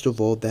first of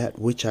all that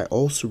which I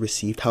also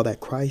received, how that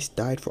Christ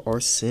died for our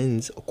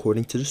sins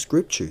according to the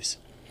scriptures,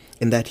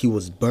 and that he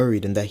was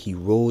buried, and that he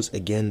rose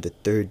again the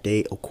third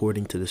day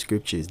according to the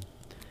scriptures.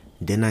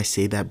 Didn't I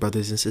say that,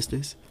 brothers and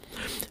sisters?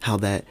 How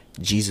that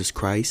Jesus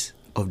Christ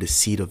of the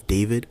seed of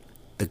David,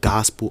 the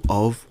gospel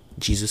of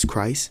Jesus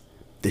Christ,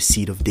 the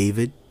seed of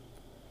David,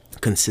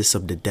 consists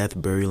of the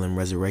death, burial, and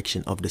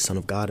resurrection of the Son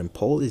of God. And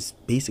Paul is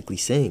basically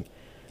saying,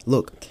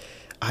 look,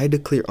 I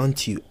declare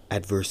unto you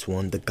at verse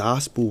 1, the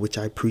gospel which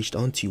I preached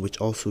unto you, which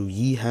also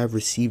ye have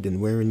received, and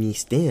wherein ye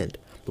stand.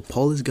 But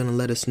Paul is going to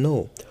let us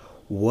know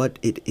what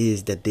it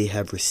is that they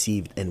have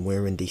received and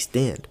wherein they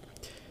stand,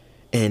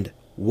 and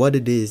what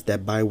it is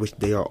that by which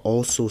they are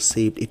also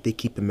saved, if they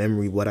keep in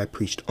memory what I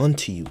preached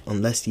unto you,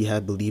 unless ye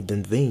have believed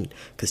in vain.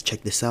 Because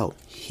check this out.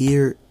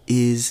 Here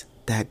is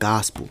that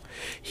gospel.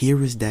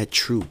 Here is that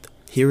truth.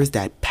 Here is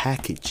that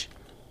package.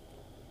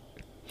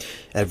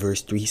 At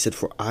verse 3, he said,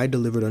 for I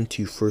delivered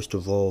unto you first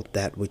of all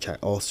that which I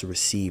also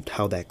received,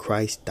 how that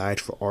Christ died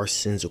for our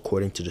sins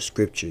according to the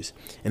scriptures,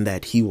 and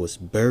that he was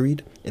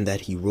buried, and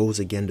that he rose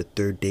again the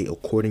third day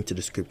according to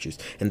the scriptures,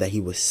 and that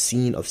he was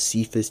seen of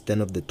Cephas,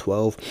 then of the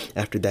 12.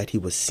 After that he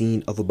was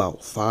seen of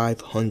about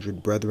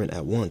 500 brethren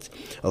at once,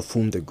 of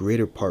whom the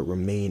greater part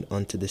remain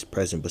unto this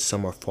present, but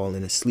some are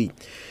fallen asleep.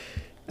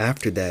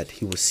 After that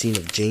he was seen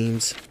of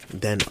James,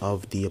 then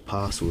of the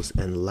apostles,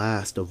 and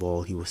last of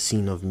all he was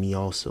seen of me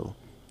also,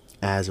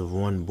 as of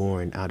one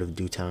born out of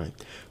due time.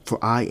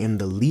 For I am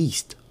the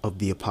least of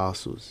the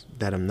apostles,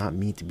 that am not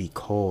meet to be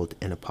called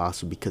an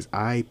apostle, because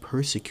I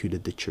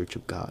persecuted the church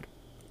of God.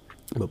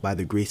 But by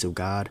the grace of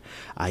God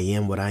I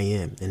am what I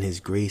am, and his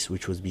grace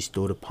which was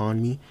bestowed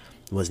upon me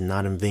was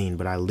not in vain,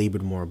 but I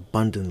labored more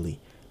abundantly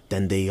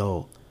than they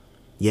all.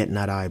 Yet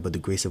not I, but the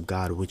grace of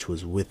God which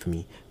was with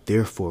me.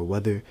 Therefore,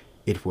 whether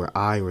it were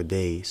I or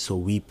they, so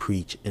we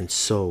preach, and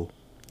so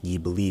ye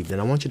believed. And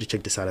I want you to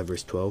check this out at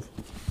verse 12.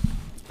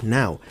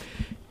 Now,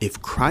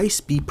 if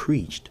Christ be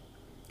preached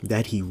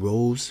that he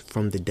rose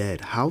from the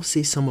dead, how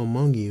say some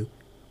among you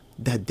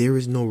that there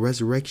is no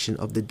resurrection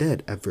of the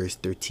dead? At verse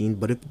 13,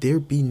 but if there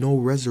be no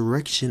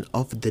resurrection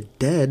of the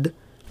dead,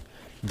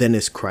 then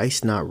is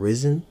Christ not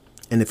risen?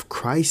 And if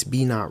Christ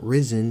be not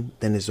risen,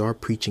 then is our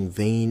preaching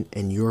vain,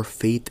 and your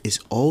faith is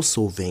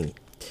also vain.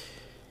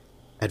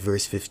 At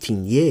verse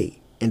 15, yea,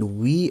 and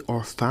we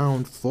are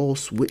found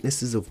false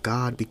witnesses of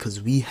God,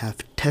 because we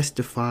have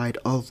testified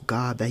of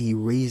God that he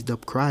raised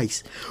up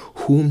Christ,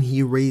 whom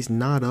he raised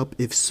not up,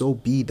 if so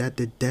be that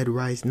the dead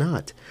rise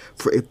not.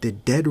 For if the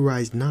dead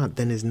rise not,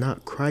 then is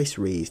not Christ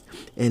raised.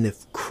 And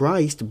if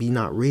Christ be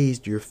not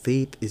raised, your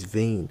faith is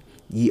vain.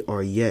 Ye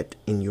are yet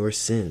in your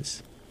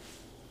sins.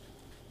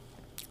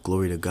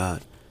 Glory to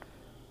God.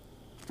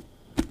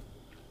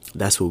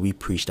 That's what we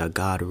preach, that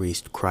God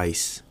raised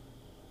Christ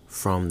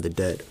from the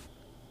dead.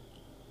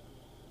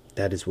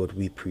 That is what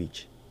we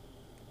preach,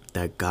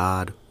 that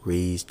God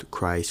raised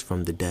Christ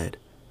from the dead.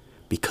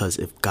 Because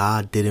if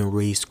God didn't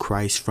raise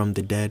Christ from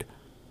the dead,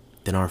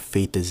 then our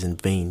faith is in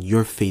vain.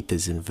 Your faith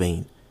is in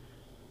vain.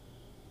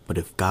 But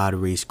if God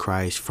raised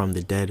Christ from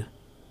the dead,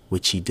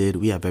 which he did,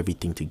 we have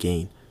everything to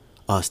gain.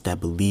 Us that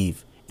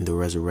believe in the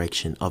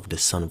resurrection of the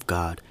Son of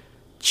God,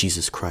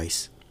 Jesus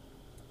Christ.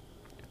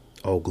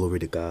 All glory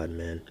to God,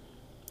 man.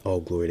 All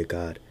glory to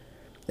God.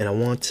 And I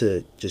want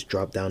to just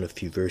drop down a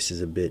few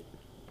verses a bit.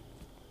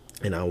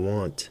 And I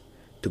want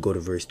to go to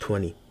verse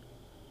 20.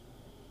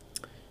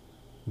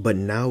 But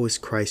now is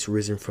Christ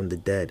risen from the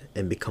dead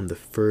and become the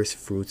first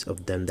fruits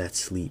of them that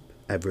sleep.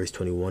 At verse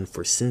 21,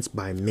 for since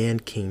by man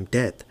came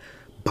death,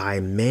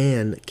 by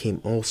man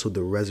came also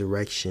the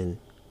resurrection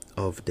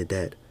of the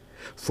dead.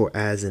 For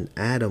as in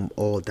Adam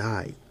all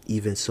die,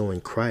 even so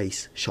in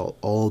Christ shall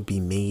all be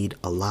made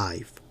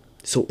alive.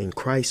 So in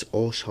Christ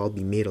all shall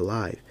be made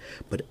alive,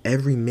 but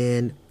every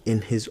man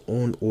in his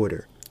own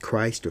order.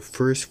 Christ the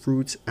first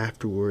fruits,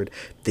 afterward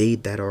they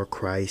that are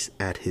Christ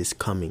at his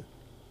coming.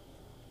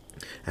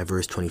 At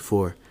verse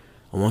 24,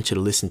 I want you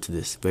to listen to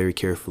this very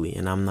carefully,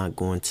 and I'm not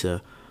going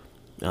to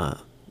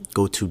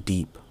go too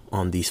deep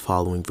on these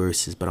following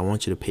verses, but I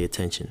want you to pay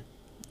attention,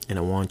 and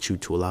I want you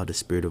to allow the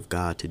Spirit of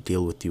God to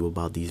deal with you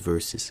about these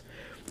verses.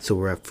 So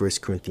we're at 1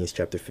 Corinthians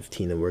chapter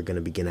 15, and we're going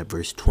to begin at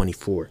verse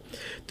 24.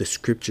 The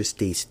scripture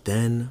states,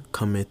 then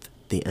cometh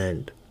the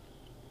end,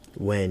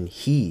 when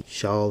he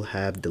shall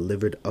have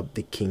delivered up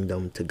the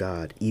kingdom to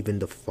God, even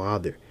the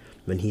Father,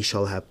 when he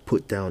shall have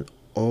put down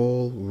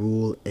all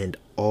rule and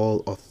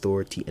all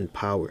authority and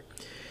power.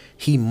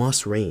 He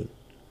must reign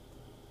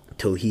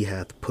till he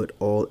hath put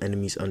all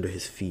enemies under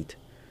his feet.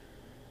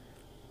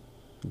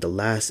 The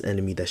last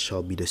enemy that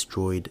shall be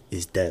destroyed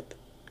is death.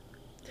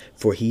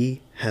 For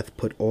he hath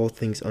put all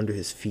things under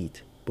his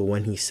feet. But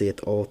when he saith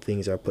all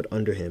things are put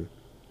under him,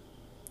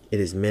 it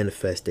is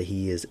manifest that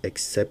he is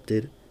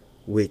accepted,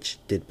 which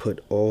did put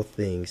all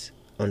things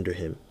under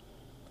him.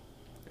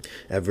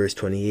 At verse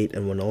 28,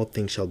 and when all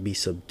things shall be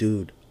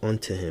subdued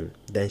unto him,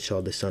 then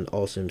shall the Son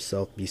also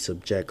himself be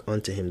subject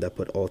unto him that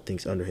put all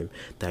things under him,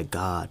 that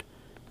God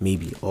may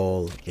be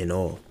all in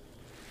all.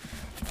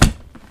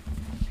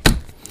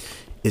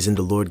 Isn't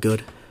the Lord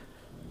good?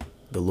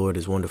 The Lord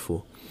is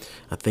wonderful.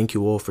 I thank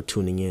you all for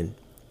tuning in,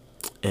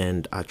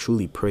 and I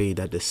truly pray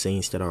that the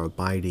saints that are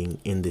abiding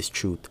in this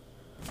truth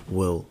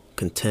will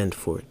contend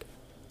for it,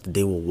 that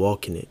they will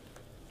walk in it,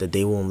 that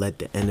they won't let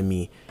the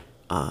enemy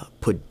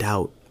put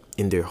doubt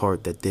in their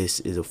heart that this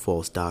is a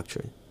false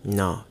doctrine.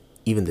 No,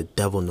 even the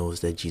devil knows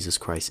that Jesus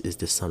Christ is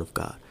the Son of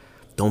God.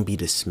 Don't be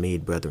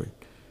dismayed, brethren.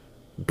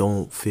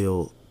 Don't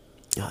feel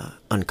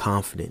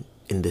unconfident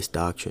in this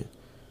doctrine.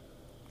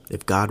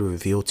 If God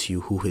revealed to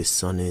you who his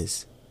Son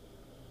is,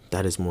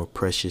 that is more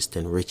precious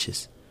than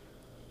riches.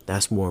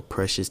 That's more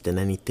precious than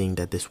anything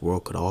that this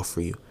world could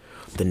offer you.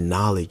 The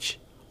knowledge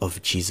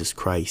of Jesus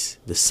Christ,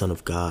 the Son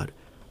of God,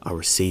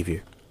 our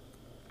Savior.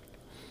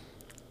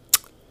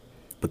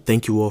 But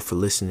thank you all for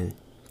listening.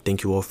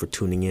 Thank you all for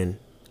tuning in.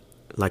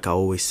 Like I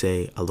always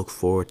say, I look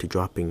forward to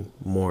dropping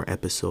more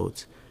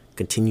episodes.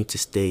 Continue to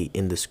stay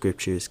in the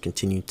scriptures.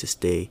 Continue to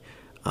stay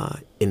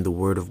in the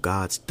Word of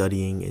God,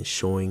 studying and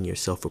showing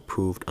yourself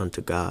approved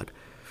unto God.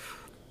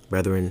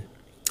 Brethren,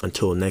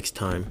 until next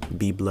time,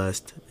 be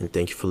blessed, and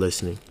thank you for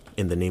listening.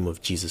 In the name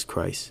of Jesus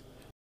Christ.